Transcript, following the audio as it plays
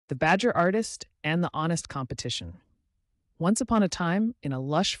The Badger Artist and the Honest Competition. Once upon a time, in a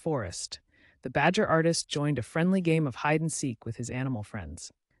lush forest, the Badger Artist joined a friendly game of hide and seek with his animal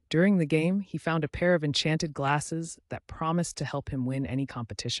friends. During the game, he found a pair of enchanted glasses that promised to help him win any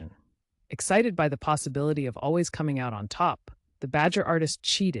competition. Excited by the possibility of always coming out on top, the Badger Artist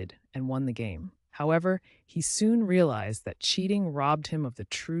cheated and won the game. However, he soon realized that cheating robbed him of the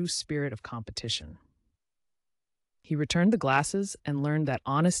true spirit of competition. He returned the glasses and learned that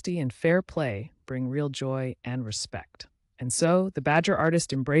honesty and fair play bring real joy and respect. And so, the Badger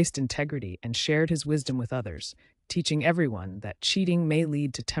Artist embraced integrity and shared his wisdom with others, teaching everyone that cheating may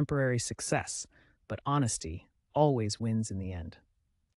lead to temporary success, but honesty always wins in the end.